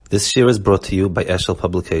This year is brought to you by Eshel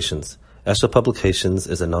Publications. Eshel Publications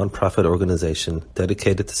is a non-profit organization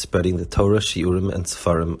dedicated to spreading the Torah, Shiurim, and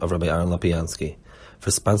Sefarim of Rabbi Aaron Lapiansky. For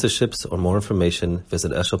sponsorships or more information,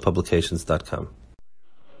 visit eshelpublications.com.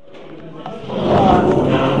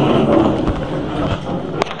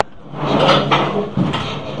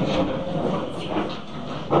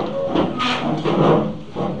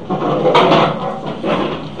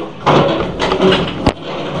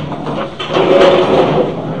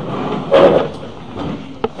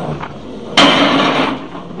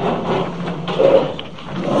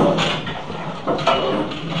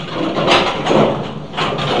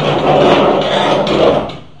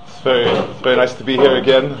 Very nice to be here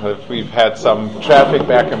again. We've had some traffic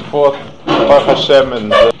back and forth, Baruch Hashem,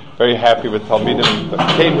 and very happy with Talmidim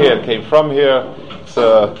that came from here.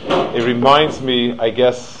 It reminds me, I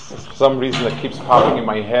guess, for some reason that keeps popping in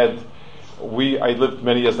my head. I lived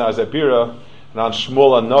many years now as a Bira, and on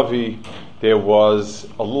Shmuel Navi there was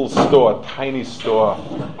a little store, a tiny store,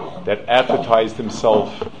 that advertised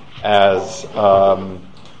himself as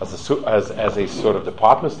a sort of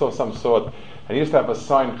department store of some sort. And he used to have a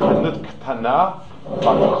sign, Chanut Ktana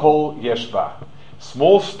Bakol Yeshba.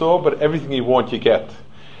 Small store, but everything you want, you get.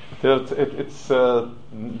 It's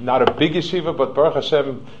not a big yeshiva, but Baruch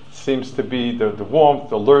Hashem seems to be the warmth,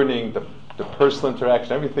 the learning, the personal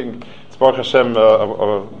interaction, everything. It's Baruch Hashem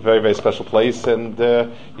a very, very special place, and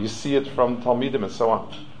you see it from Talmidim and so on.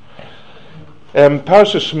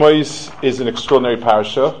 Parasha Shemos is an extraordinary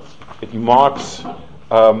parasha. It marks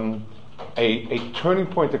a turning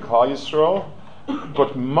point to Klal Yisrael,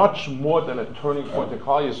 but much more than a turning point to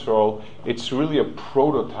Klal Yisrael, it's really a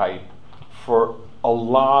prototype for a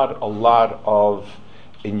lot of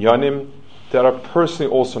inyanim that are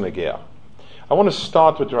personally also negea. I want to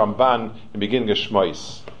start with the Ramban in the beginning of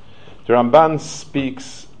Shemos. The Ramban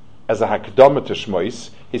speaks as a hakdama to Shemos.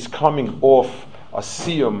 He's coming off a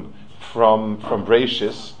siyum from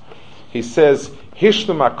Breishis. He says,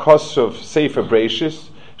 Hishlum HaKosov Sefer Breishis,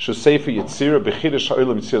 he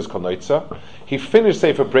finished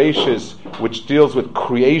Sefer Breishis, which deals with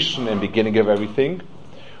creation and beginning of everything.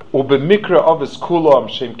 And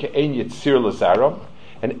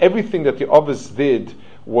everything that the Avos did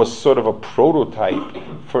was sort of a prototype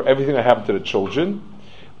for everything that happened to the children.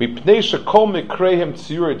 Everything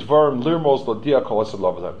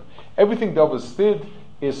the Avos did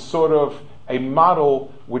is sort of a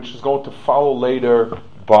model which is going to follow later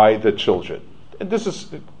by the children. And this is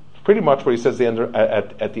pretty much what he says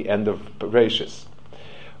at the end of Bereshis.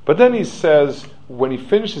 But then he says, when he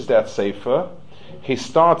finishes that Sefer, he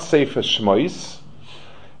starts Sefer Shemos.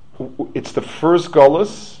 It's the first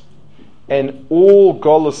Golus, and all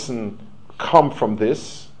Golusen come from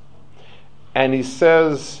this. And he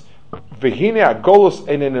says, V'hine Golus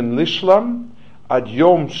einen lishlam ad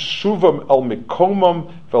yom shuvam el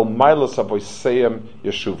mikomam vel mailas avoseim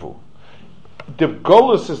yeshuvu. The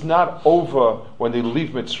Golus is not over when they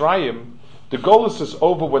leave Mitzrayim. The Golus is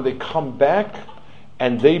over when they come back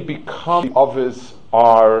and they become Avos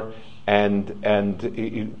are and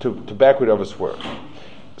to back with Avos were.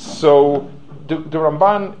 So the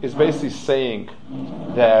Ramban is basically saying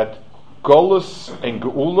that Golus and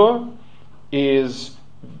Geula is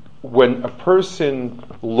when a person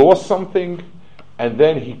lost something and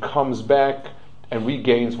then he comes back and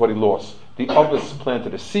regains what he lost. The Avos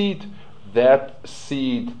planted a seed. That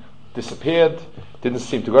seed disappeared, didn't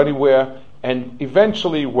seem to go anywhere, and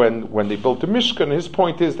eventually when they built the Mishkan, his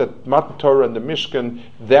point is that Matan Torah and the Mishkan,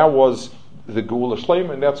 that was the Geula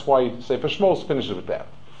Shleima, and that's why Sefer Shemos finishes with that.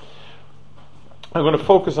 I'm going to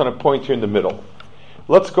focus on a point here in the middle.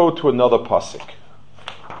 Let's go to another pasuk.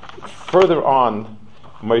 Further on,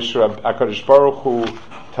 HaKadosh Baruch Hu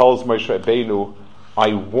tells Moshe Rabbeinu,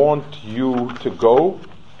 I want you to go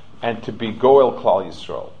and to be Goel Klal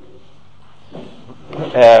Yisrael.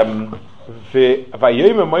 I'm going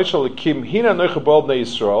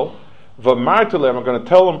to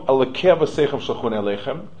tell them,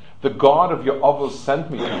 the God of your Avos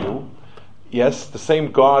sent me to you. Yes, the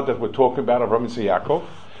same God that we're talking about, Avraham Yitzchak Yaakov.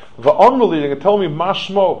 They're going to tell me,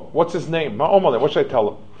 Mashmo, what's his name? What should I tell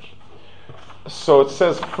him? So it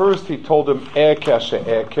says, first he told him, Erke Asher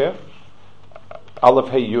Erke, Aleph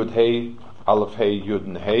Hey Yud Hey, Aleph Hey Yud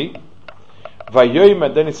and Hey.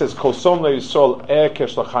 And then he says, Kosom Yisrael Erke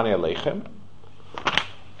Shlachani Aleichem.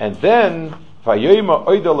 And then, Vayoyim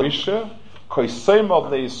Oida Lisha, Kosom Al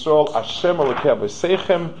Yisrael Hashem Alekei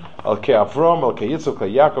Avosechem, Alekei Avram, Alekei Yitzchak,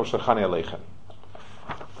 Alekei Yaakov Shlachani Aleichem.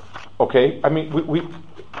 Okay, I mean,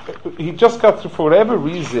 he just got through, for whatever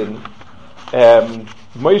reason,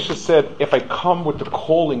 Moshe said, if I come with the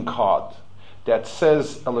calling card, that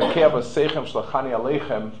says Elokei Avosechem Shlachani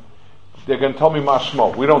Aleichem, they're going to tell me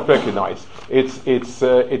Mashmo. We don't recognize. It's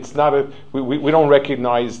not a. We don't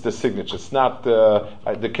recognize the signature. It's not the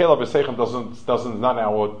Elokei Avosechem doesn't not in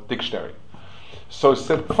our dictionary. So he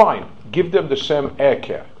said, fine, give them the Shem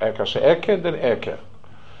Eker, and then Eker.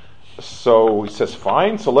 So he says,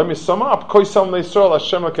 fine. So let me sum up. So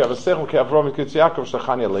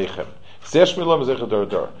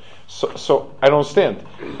I don't understand.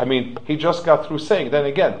 I mean, he just got through saying. Then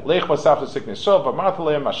again, you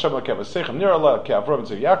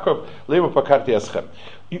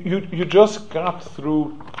just got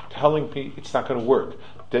through telling me it's not going to work.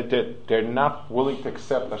 They're not willing to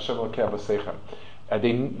accept Hashem Elokei Avosechem.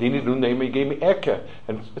 They need a new name. He gave me Eke,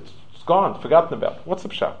 and it's gone, forgotten about. What's the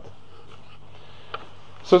pshat?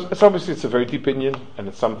 So it's obviously it's a very deep opinion, and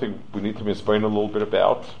it's something we need to explain a little bit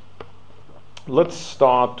about. Let's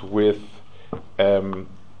start with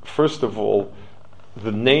first of all,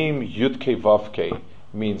 the name Yudke Vavke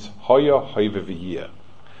means Hoya Hoyve V'yeh.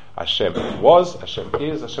 Hashem was, Hashem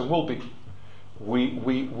is, Hashem will be.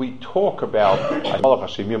 We talk about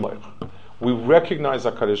we recognize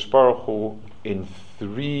HaKadosh Baruch Hu in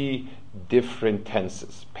three different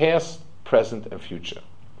tenses: past, present, and future.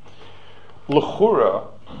 L'chura,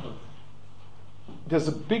 there's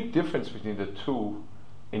a big difference between the two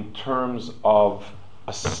in terms of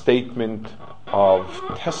a statement of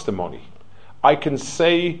testimony. I can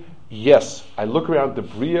say, yes, I look around the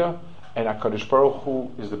Bria and HaKadosh Baruch Hu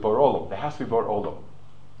is the Bar Olam. There has to be Bar Olam.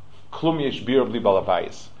 Klum yesh bir bli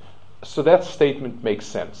balabayis. So that statement makes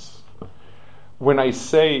sense. When I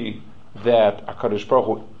say that HaKadosh Baruch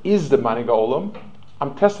Hu is the Manig Olam,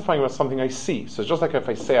 I'm testifying about something I see. So just like if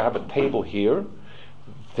I say I have a table here,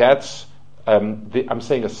 that's I'm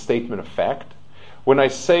saying a statement of fact. When I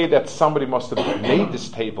say that somebody must have made this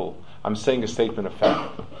table, I'm saying a statement of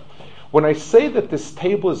fact. When I say that this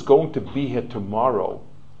table is going to be here tomorrow,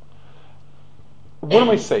 what am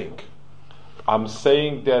I saying? I'm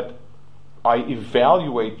saying that I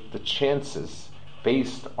evaluate the chances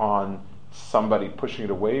based on somebody pushing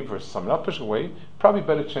it away versus somebody not pushing away. Probably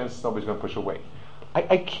better chance nobody's going to push away.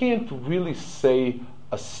 I can't really say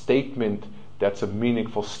a statement that's a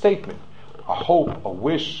meaningful statement. A hope, a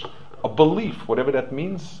wish, a belief, whatever that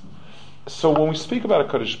means. So when we speak about a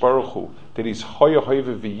HaKadosh Baruch Hu, that he's Hoya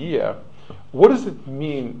Hoyve V'yeh, what does it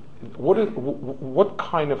mean? What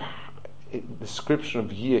kind of description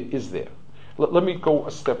of Yeh is there? Let me go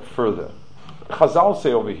a step further. Chazal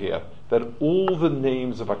say over here that all the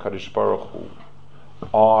names of HaKadosh Baruch Hu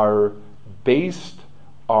are based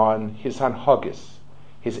on his hanhagis,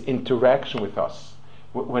 his interaction with us.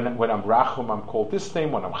 When I'm Rachum, I'm called this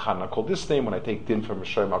name. When I'm Chan, I'm called this name. When I take Din from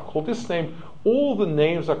Rishayim, I'm called this name. All the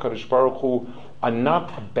names of HaKadosh Baruch Hu are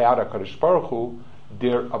not about HaKadosh Baruch Hu,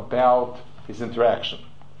 they're about his interaction.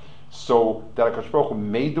 So that HaKadosh Baruch Hu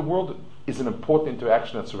made the world is an important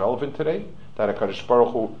interaction that's relevant today. That HaKadosh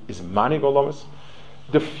Baruch Hu is Manig Olamis.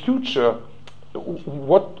 The future,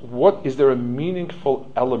 what is there a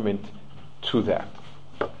meaningful element to that?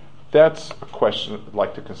 That's a question I'd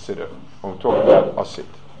like to consider when we talk about Asid.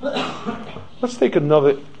 Let's take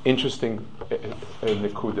another interesting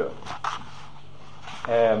Nekuda.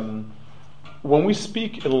 When we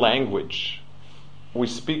speak in language, we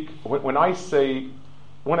speak, when I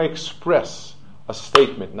express a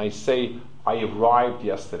statement and I say, I arrived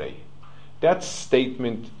yesterday, that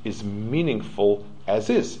statement is meaningful as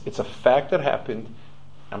is. It's a fact that happened,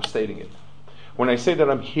 I'm stating it. When I say that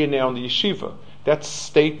I'm here now in the yeshiva, that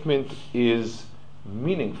statement is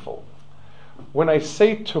meaningful. When I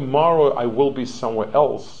say tomorrow I will be somewhere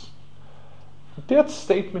else, that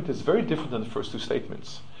statement is very different than the first two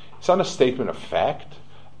statements. It's not a statement of fact.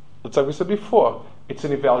 It's like we said before, it's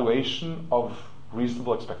an evaluation of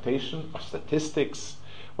reasonable expectation, of statistics.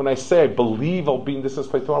 When I say I believe I'll be in this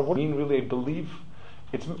place tomorrow, what do I mean really I believe?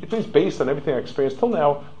 It means based on everything I experienced till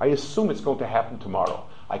now, I assume it's going to happen tomorrow.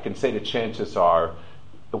 I can say the chances are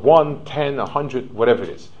 1, 10, 100, whatever it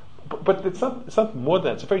is. But it's not more than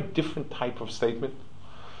that. It's a very different type of statement.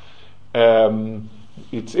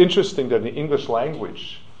 It's interesting that in the English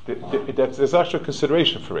language, there's actually a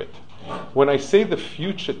consideration for it. When I say the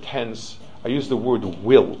future tense, I use the word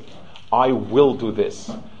will. I will do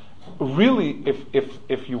this. Really,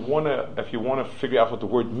 if you want to figure out what the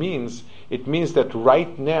word means, it means that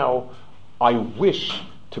right now I wish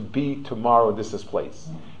to be tomorrow in this place.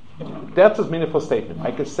 That's a meaningful statement.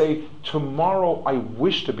 I could say tomorrow I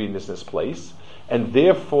wish to be in this place, and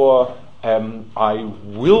therefore I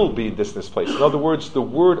will be in this place. In other words, the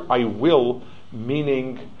word I will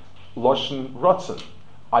meaning Loshen Ratzon.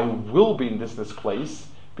 I will be in this place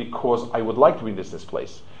because I would like to be in this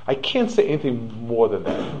place. I can't say anything more than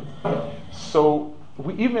that. So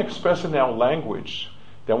we even express in our language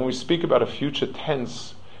that when we speak about a future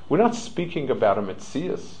tense, we're not speaking about a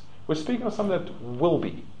metzias. We're speaking of something that will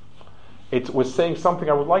be. We're saying something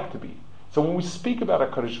I would like to be. So when we speak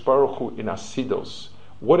about HaKadosh Baruch Hu in Asidos,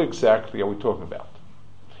 what exactly are we talking about?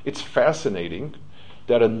 It's fascinating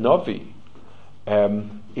that a Navi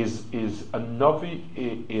is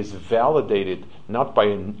validated not by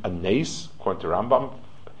a nes, according to Rambam,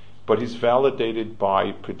 but he's validated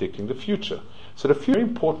by predicting the future. So the future is a very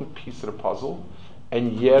important piece of the puzzle,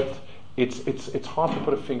 and yet it's hard to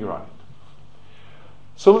put a finger on it.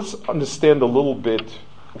 So let's understand a little bit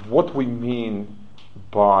what we mean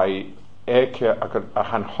by Hanhaga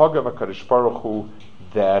v'Kadosh Baruch Hu,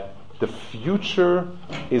 that the future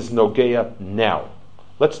is Nogea now.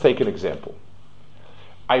 Let's take an example.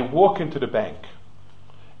 I walk into the bank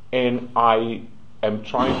and I am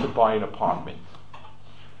trying to buy an apartment.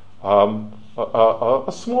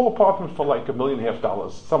 A small apartment for like $1.5 million,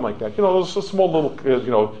 something like that. It's a small little,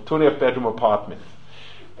 2.5 bedroom apartment.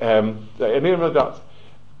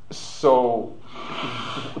 So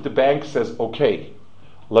the bank says, okay,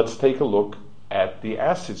 let's take a look at the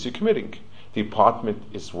assets you're committing. The apartment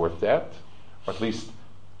is worth that, or at least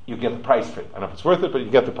you get the price for it. I don't know if it's worth it, but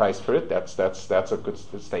you get the price for it. That's a good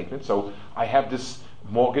statement. So I have this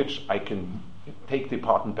mortgage, I can take the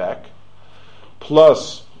apartment back,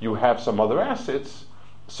 plus you have some other assets.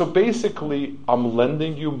 So basically, I'm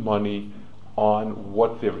lending you money on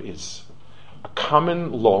what there is. A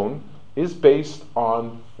common loan is based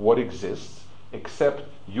on what exists, except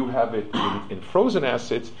you have it in frozen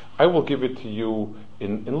assets. I will give it to you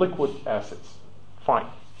in liquid assets. Fine.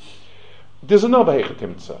 There's another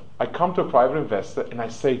hechetimtza. I come to a private investor and I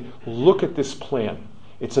say, look at this plan.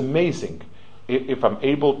 It's amazing. If I'm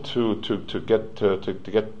able to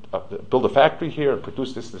build a factory here and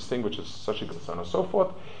produce this thing, which is such a good, so on and so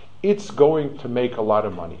forth, it's going to make a lot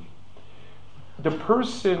of money. The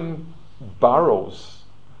person borrows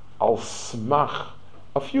al smach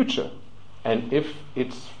a future, and if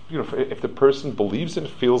it's if the person believes and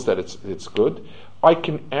feels that it's good, I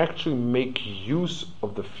can actually make use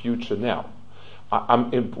of the future now.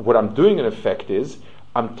 What I'm doing in effect is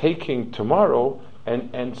I'm taking tomorrow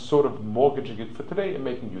and sort of mortgaging it for today and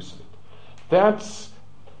making use of it. That's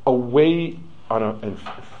a way in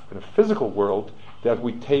a physical world that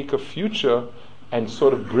we take a future and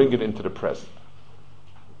sort of bring it into the present.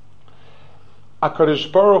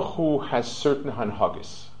 HaKadosh Baruch Hu has certain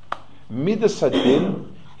hanhagis. Midas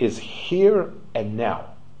Hadin is here and now.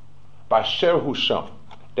 Basher Hu Sham.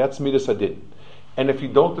 That's Midas Hadin. And if you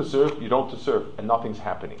don't deserve, you don't deserve, and nothing's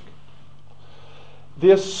happening.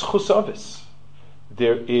 There's chusavis.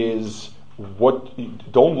 There is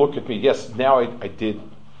don't look at me. Yes, now I did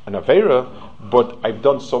an avera, but I've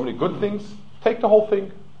done so many good things. Take the whole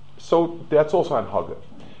thing. So that's also an haga.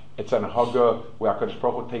 It's an haga where HaKadosh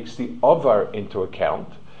Baruch Hu takes the avar into account.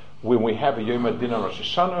 When we have a Yom HaDin on Rosh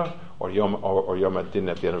Hashanah or Yom HaDin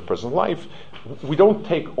at the end of a person's life, we don't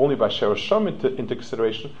take only Basher Hashem into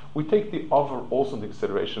consideration. We take the avar also into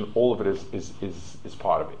consideration. All of it is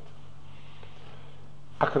part of it.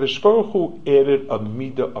 HaKadosh Baruch Hu added a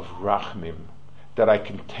midah of rachmim, that I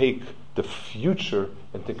can take the future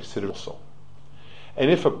into consideration also.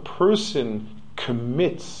 And if a person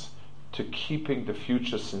commits to keeping the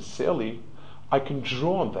future sincerely, I can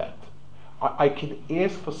draw on that. I can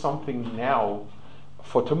ask for something now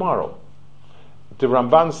for tomorrow. The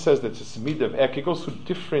Ramban says that it's a midah of eke. It goes through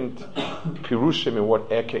different pirushim in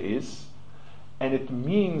what eke is, and it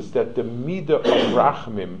means that the midah of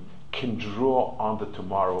rachmim can draw on the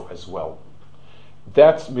tomorrow as well.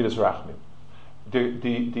 That's midas rachmim.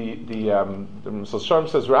 The Shalom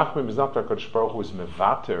says rachmim is not that HaKadosh Baruch Hu is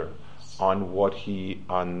mevater on what he's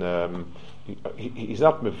not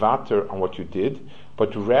mevater on what you did,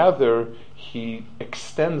 but rather he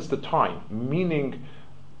extends the time. Meaning,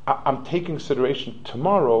 I'm taking consideration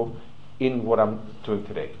tomorrow in what I'm doing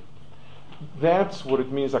today. That's what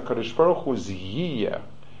it means. HaKadosh Baruch Hu's yiyah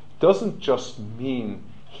doesn't just mean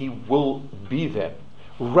he will be there.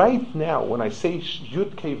 Right now, when I say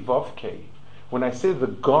Yud Kei Vav Kei, when I say the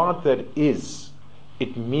God that is,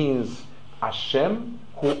 it means Hashem,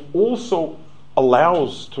 who also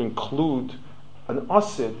allows to include an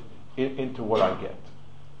asid into what I get.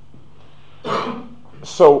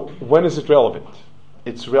 So, when is it relevant?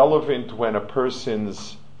 It's relevant when a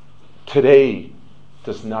person's today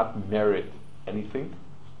does not merit anything.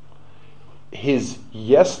 His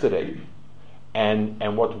yesterday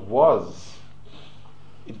and what was,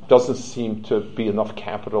 it doesn't seem to be enough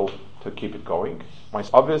capital to keep it going. My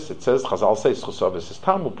Avis, it says, Chazal says, Schus Avis is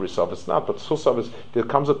tam, Bris Avis not, but Schus Avis, there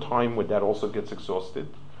comes a time when that also gets exhausted.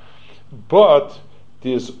 But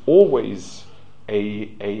there's always a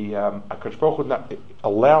Kadosh Baruch Hu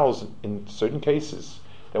allows, in certain cases,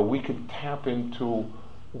 that we can tap into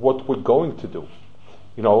what we're going to do.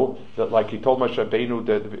 You know, that like he told Moshe Rabbeinu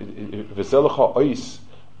that V'zelecha ois,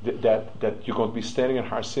 that you're going to be standing in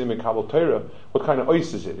Har Sinai Mekabel Torah. What kind of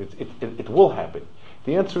ois is it? It will happen.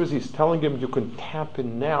 The answer is he's telling him you can tap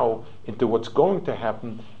in now into what's going to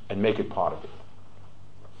happen and make it part of it.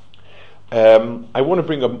 I want to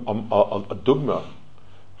bring a dogma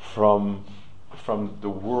from the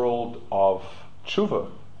world of tshuva.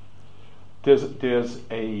 There's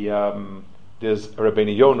a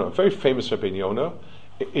Rabbeinu Yonah, a very famous Rabbeinu Yonah.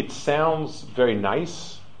 It sounds very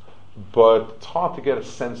nice, but it's hard to get a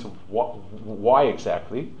sense of why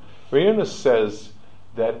exactly. Rabbeinu Yonah says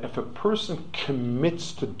that if a person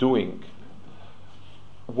commits to doing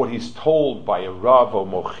what he's told by a Rav or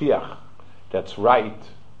Mochiach that's right,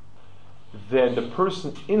 then the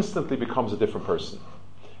person instantly becomes a different person.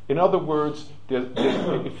 In other words,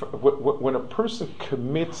 when a person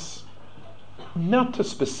commits not to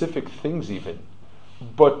specific things even,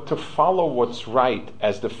 but to follow what's right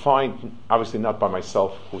as defined, obviously not by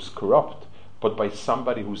myself who's corrupt, but by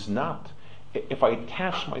somebody who's not. If I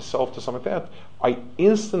attach myself to something like that, I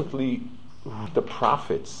instantly reap the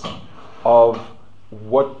profits of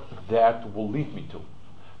what that will lead me to.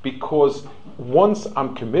 Because once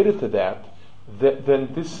I'm committed to that,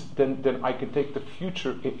 then I can take the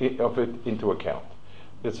future of it into account.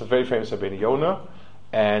 It's a very famous Rabbeinu Yonah,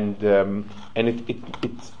 and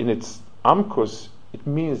it's in its amkus, it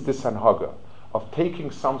means this anhaga of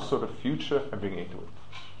taking some sort of future and bringing it to it.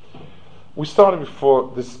 We started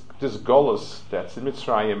before this golus that's in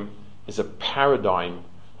Mitzrayim is a paradigm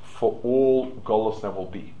for all golus that will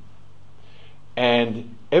be.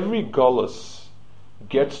 And every golus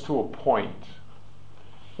gets to a point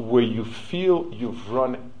where you feel you've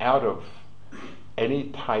run out of any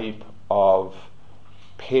type of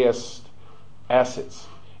past assets.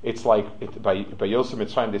 It's like by Yosef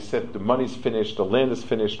Mitzrayim, they said the money's finished, the land is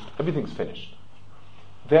finished, everything's finished.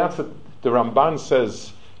 That's it. The Ramban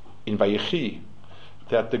says in Vayechi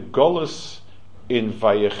that the golus in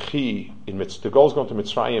Vayechi, the golus going to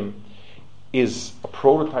Mitzrayim, is a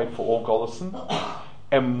prototype for all golusim,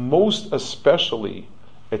 and most especially,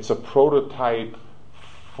 it's a prototype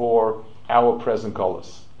for our present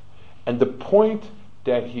golus. And the point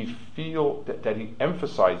that he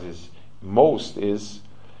emphasizes most is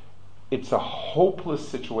it's a hopeless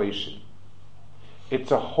situation.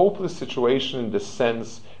 It's a hopeless situation in the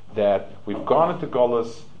sense that we've gone into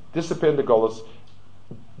golus, disappeared into golus.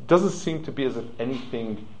 Doesn't seem to be as if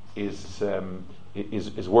anything is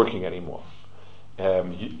working anymore.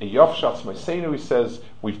 Yov Shatz Moseinu, he says,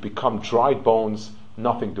 we've become dried bones,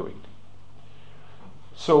 nothing doing.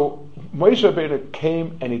 So Moshe Rabbeinu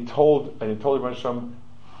came and he told Hashem,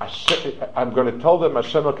 I'm going to tell them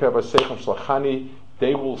Hashem Elokeichem Shlachani.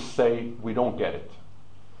 They will say we don't get it.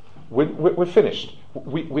 We're finished.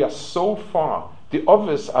 We are so far. The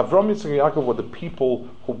obvious Avram, Yitzchak, and Yaakov were the people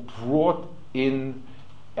who brought in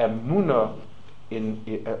emunah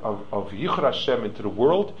of Yichud Hashem into the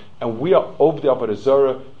world, and we are of the Avodah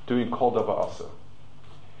Zarah doing Kol Davar Asa.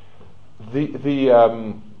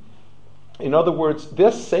 In other words,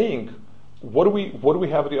 they're saying, what do we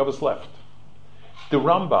have of the others left? The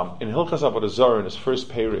Rambam in Hilchas Avodah Zarah in his first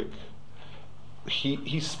Perik,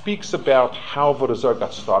 he speaks about how Avodah Zarah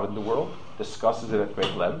got started in the world, discusses it at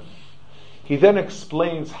great length. He then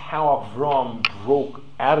explains how Avram broke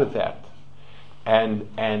out of that and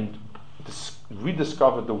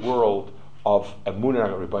rediscovered the world of Emunah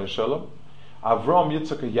and Rebbeinu Shalom. Avram,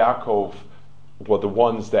 Yitzchak, and Yaakov were the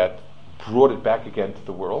ones that brought it back again to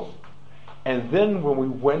the world. And then when we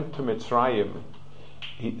went to Mitzrayim,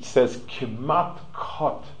 he says, Kimat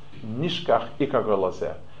kot nishkach ikar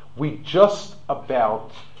golazeh. We just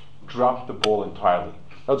about dropped the ball entirely. In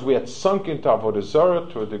other words, we had sunk into Avodah Zarah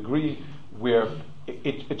to a degree where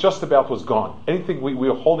it just about was gone. Anything we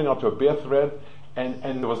were holding onto a bare thread, and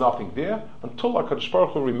there was nothing there until HaKadosh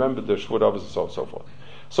Baruch Hu remembered the Shvut Avos and so on and so forth.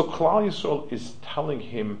 So Klal Yisrael is telling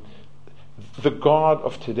him the God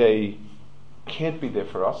of today can't be there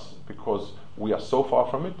for us because we are so far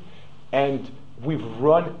from it, and we've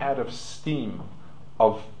run out of steam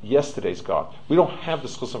of yesterday's God. We don't have the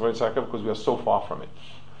Schus of Yitzchak because we are so far from it.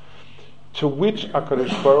 To which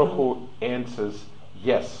HaKadosh Baruch Hu answers,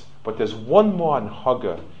 yes, but there's one more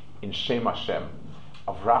anhaga in Shem Hashem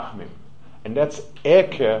of Rachmim, and that's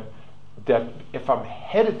Eke, that if I'm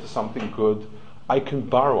headed to something good, I can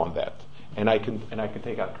borrow on that. and I can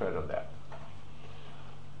take out credit on that.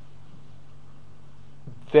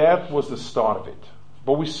 That was the start of it.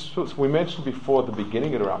 But we mentioned before the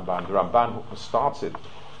beginning of the Ramban who starts it,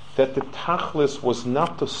 that the tachlis was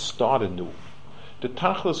not to start anew. The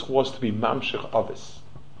tachlis was to be mamshich avis.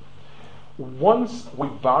 Once we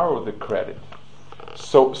borrow the credit,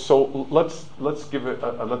 so let's give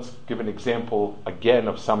an example again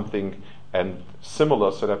of something and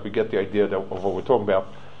similar, so that we get the idea of what we're talking about.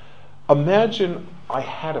 Imagine I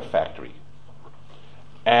had a factory,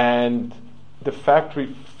 and the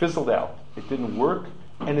factory fizzled out. It didn't work,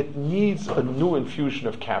 and it needs a new infusion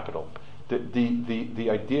of capital. The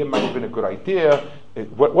idea might have been a good idea.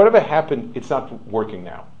 Whatever happened, it's not working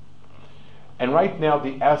now. And right now,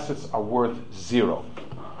 the assets are worth zero.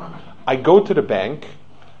 I go to the bank,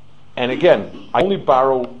 and again, I only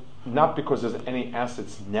borrow not because there's any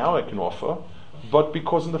assets now I can offer, but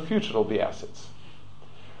because in the future there'll be assets.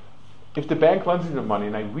 If the bank lends me the money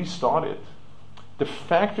and I restart it, the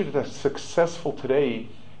factory that is successful today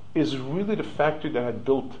is really the factory that I had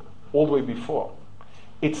built all the way before.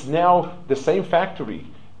 It's now the same factory.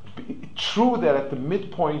 True that at the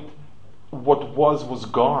midpoint, what was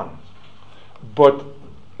gone. But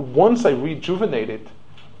once I rejuvenate it,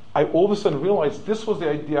 I all of a sudden realized this was the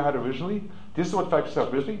idea I had originally. This is what factory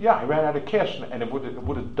started originally. Yeah, I ran out of cash and it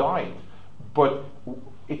would have died. But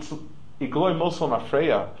it's Igloy Milsal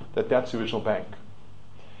Mafreya that's the original bank.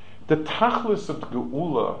 The tachlis of the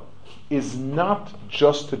Geula is not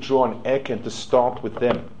just to draw an ek and to start with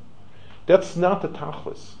them. That's not the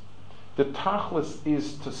tachlis. The tachlis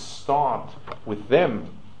is to start with them,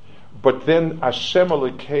 but then Hashem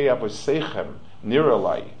Elokei Avosechem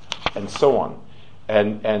Niralai, and so on,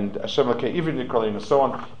 and Hashem Elokei Ivri Nikralei, and so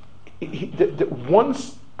on.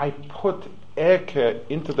 Once I put Eke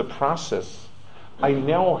into the process, I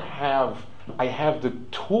now have the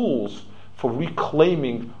tools for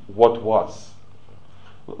reclaiming what was.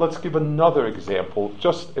 Let's give another example,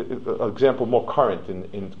 just an example more current,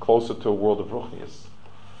 in closer to a world of Ruchnius.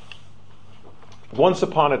 Once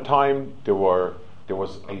upon a time, there was a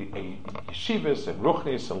yeshivas and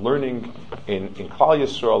Ruchnius and learning in Klal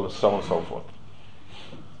Yisrael and so on and so forth.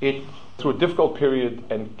 It, through a difficult period,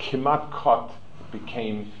 and Kimat Kot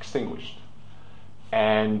became extinguished.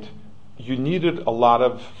 And you needed a lot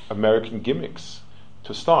of American gimmicks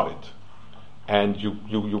to start it. And you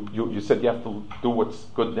said you have to do what's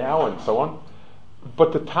good now and so on.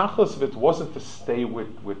 But the tachlis of it wasn't to stay with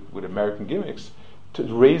American gimmicks, to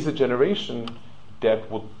raise a generation that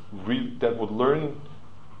would learn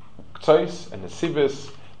tzais and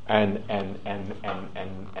nesivis and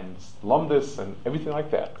lumdis and everything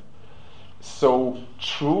like that. So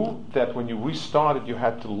true that when you restarted, you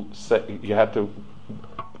had to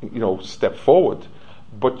step forward,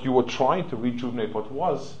 but you were trying to rejuvenate what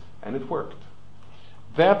was, and it worked.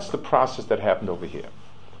 That's the process that happened over here.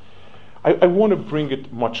 I want to bring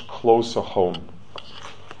it much closer home.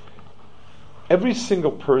 Every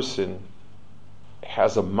single person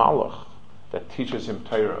has a malach that teaches him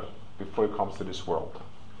Torah before he comes to this world.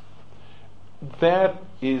 That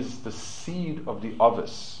is the seed of the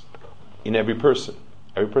Avis in every person.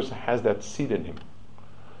 Every person has that seed in him.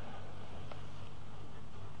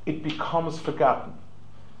 It becomes forgotten.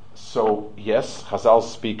 So yes, Chazal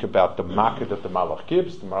speak about the makkah that the malach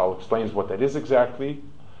gives. The malach explains what that is exactly.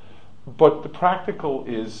 But the practical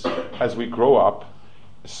is, as we grow up,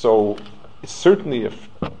 so certainly if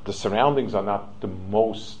the surroundings are not the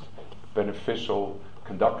most beneficial,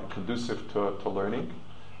 conducive to learning,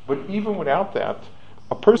 but even without that,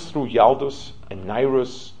 a person through Yaldus and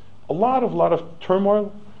Nairus, a lot of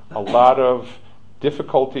turmoil, a lot of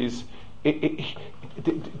difficulties, the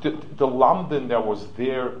Lamdin that was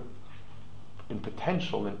there in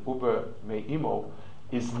potential in Uber Me'imo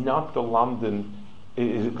is not the Lamdin.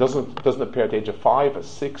 It doesn't appear at the age of 5 or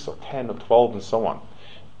 6 or 10 or 12 and so on.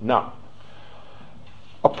 Now,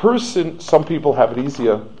 a person, some people have it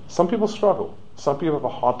easier, some people struggle, some people have a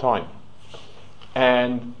hard time.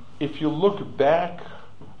 And if you look back,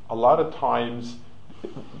 a lot of times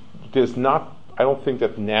I don't think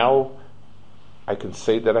that now I can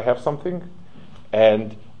say that I have something.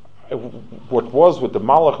 And what was with the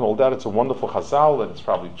Malach and all that, it's a wonderful Chazal and it's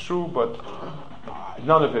probably true, but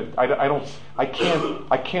none of it.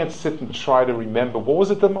 I can't sit and try to remember what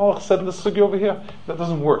was it the Malach said in the sugi over here. That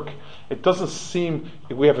doesn't work. It doesn't seem.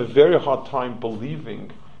 We have a very hard time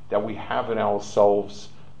believing that we have in ourselves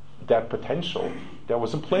that potential that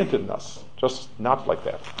was implanted in us. Just not like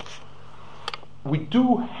that. We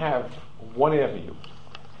do have one avenue,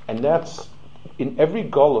 and that's in every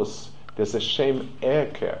golus. There's a shem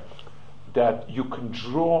erker that you can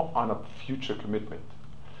draw on a future commitment.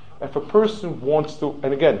 If a person wants to,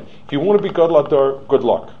 and again, if you want to be Gadol Ador, good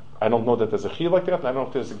luck. I don't know that there's a chiyuv like that, and I don't know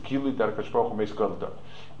if there's a gili that HaKadosh Baruch Hu makes Gadol Ador.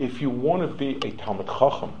 If you want to be a Talmid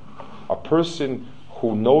Chacham, a person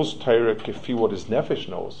who knows Torah kefi what his nefesh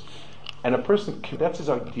knows, and a person, that's his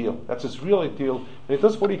ideal, that's his real ideal, and he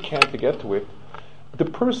does what he can to get to it, the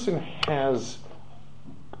person has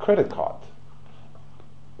a credit card.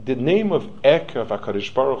 The name of Eke of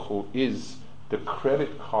HaKadosh Baruch Hu is the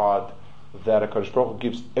credit card that HaKadosh Baruch Hu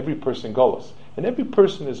gives every person Golos. And every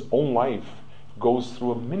person in his own life goes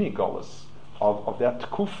through a mini Golos of that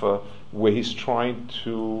Tkufa where he's trying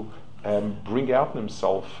to bring out in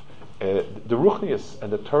himself the Ruchnius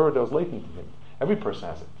and the Torah that was latent in him. Every person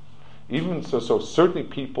has it. Even so certainly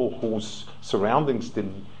people whose surroundings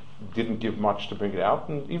didn't give much to bring it out,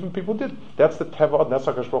 and even people did. That's the Teva, and that's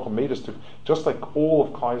how HaKadosh Baruch Hu made us to. Just like all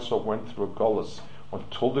of Klal Yisrael went through a Golos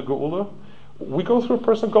until the Geula, we go through a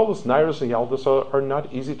personal Golos. Nairos and Yaldas are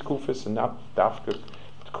not easy Tkufis and not Dafka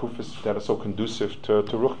Tkufis that are so conducive to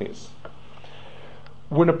Ruchnius.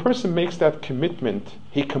 When a person makes that commitment,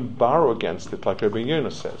 he can borrow against it, like Rabbi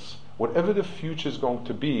Yonah says. Whatever the future is going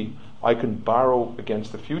to be, I can borrow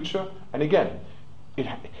against the future. And again,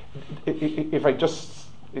 if I just,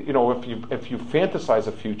 if you fantasize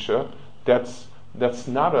a future, that's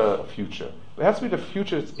not a future. It has to be the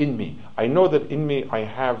future that's in me. I know that in me I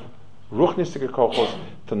have ruchnistic kochos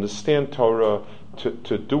to understand Torah,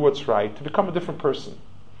 to do what's right, to become a different person.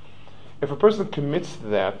 If a person commits to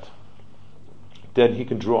that, then he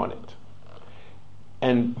can draw on it.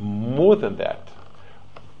 And more than that,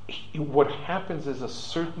 what happens is a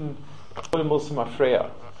certain when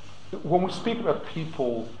we speak about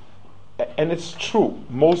people, and it's true,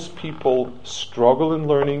 most people struggle in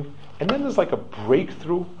learning, and then there's like a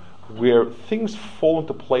breakthrough where things fall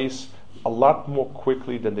into place a lot more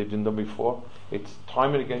quickly than they've been done before. It's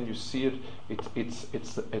time and again you see it.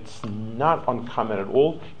 It's not uncommon at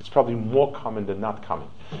all. It's probably more common than not common.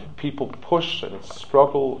 People push and it's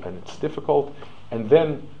struggle and it's difficult, and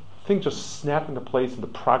then things just snap into place, and the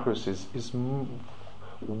progress is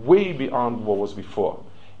way beyond what was before.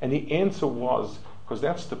 And the answer was, because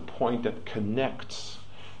that's the point that connects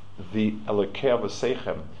the Elokei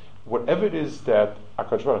V'Seichem, whatever it is that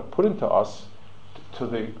HaKadosh Baruch Hu put into us, to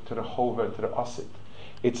the Chova and to the Asid.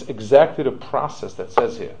 It's exactly the process that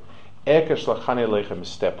says here. Eke Shlachani Lechem is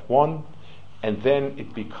step one, and then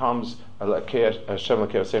it becomes Hashem Elokei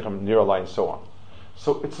V'Seichem, Niralai, and so on.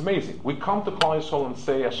 So it's amazing. We come to Klal Yisrael and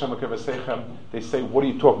say Hashem Elokei V'Seichem. They say, what are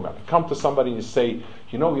you talking about? You come to somebody and you say,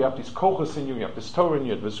 you have these kochos in you, you have this Torah in you,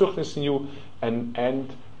 you have this Zuchnis in you,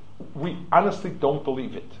 and we honestly don't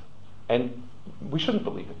believe it. And we shouldn't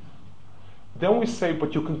believe it. Then we say,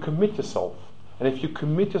 but you can commit yourself. And if you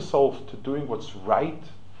commit yourself to doing what's right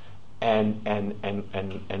and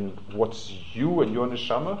what's you and your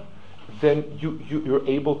neshama, then you're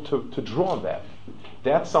able to draw on that.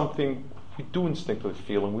 That's something we do instinctively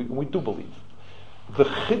feel and we do believe. The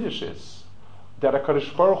chiddush is that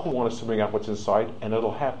HaKadosh Baruch Hu wants us to bring out what's inside, and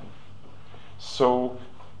it'll happen. So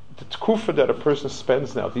the tkufa that a person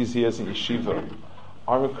spends now, these years in yeshiva,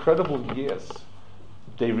 are incredible years.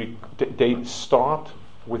 They start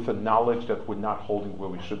with a knowledge that we're not holding where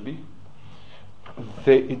we should be.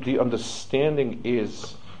 The understanding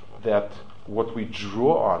is that what we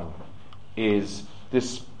draw on is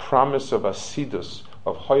this promise of asidus,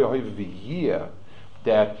 of hoyohiv v'yiyah,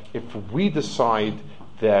 that if we decide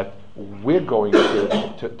that we're going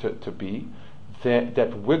to be,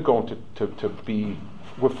 that we're going to be,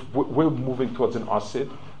 we're moving towards an asid,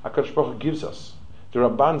 HaKadosh Baruch Hu gives us. The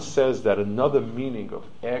Ramban says that another meaning of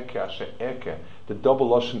eke, asher eke, the double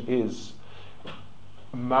lashon is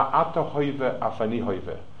ma'ata hoive afani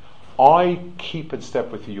hoive. I keep in step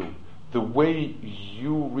with you. The way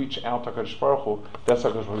you reach out to HaKadosh Baruch Hu, that's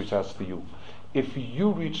how HaKadosh Baruch Hu reaches out to you. If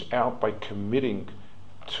you reach out by committing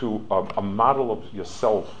to a model of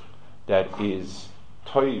yourself that is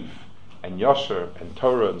toiv and yasher and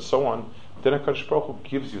Torah and so on, then HaKadosh Baruch Hu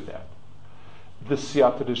gives you that. The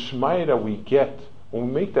siyata d'shmaya that we get when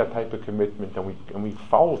we make that type of commitment and we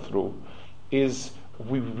follow through is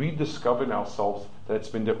we rediscover in ourselves that it's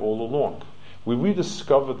been there all along. We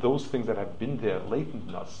rediscover those things that have been there latent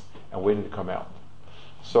in us and waiting to come out.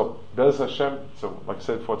 So, Bez Hashem, so like I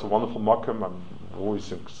said before, it's a wonderful makom. I'm always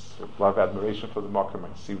in a lot of admiration for the makom.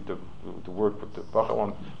 I see the work with the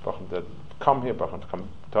Bachar that come here, Bachar to come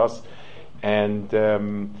to us. And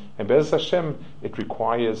Bez Hashem, it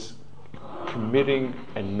requires committing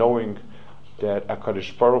and knowing that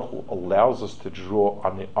HaKadosh Baruch Hu allows us to draw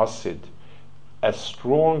on the asid as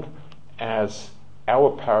strong as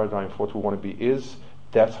our paradigm for what we want to be is.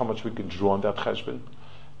 That's how much we can draw on that cheshbon.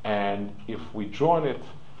 And if we draw on it,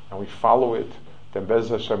 and we follow it, then Bez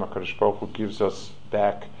Hashem HaKadosh Baruch Hu gives us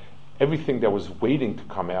back everything that was waiting to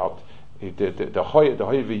come out. The Hoy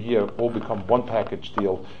V'Yeh all become one package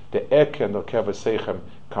deal. The Ek and the Kev Seichem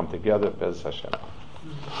come together, Bez Hashem.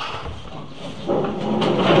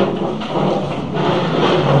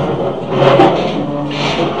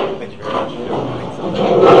 Thank you very much.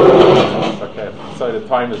 Okay, sorry the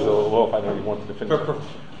time is a little off. I know you wanted to finish.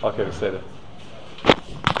 Okay, we said it.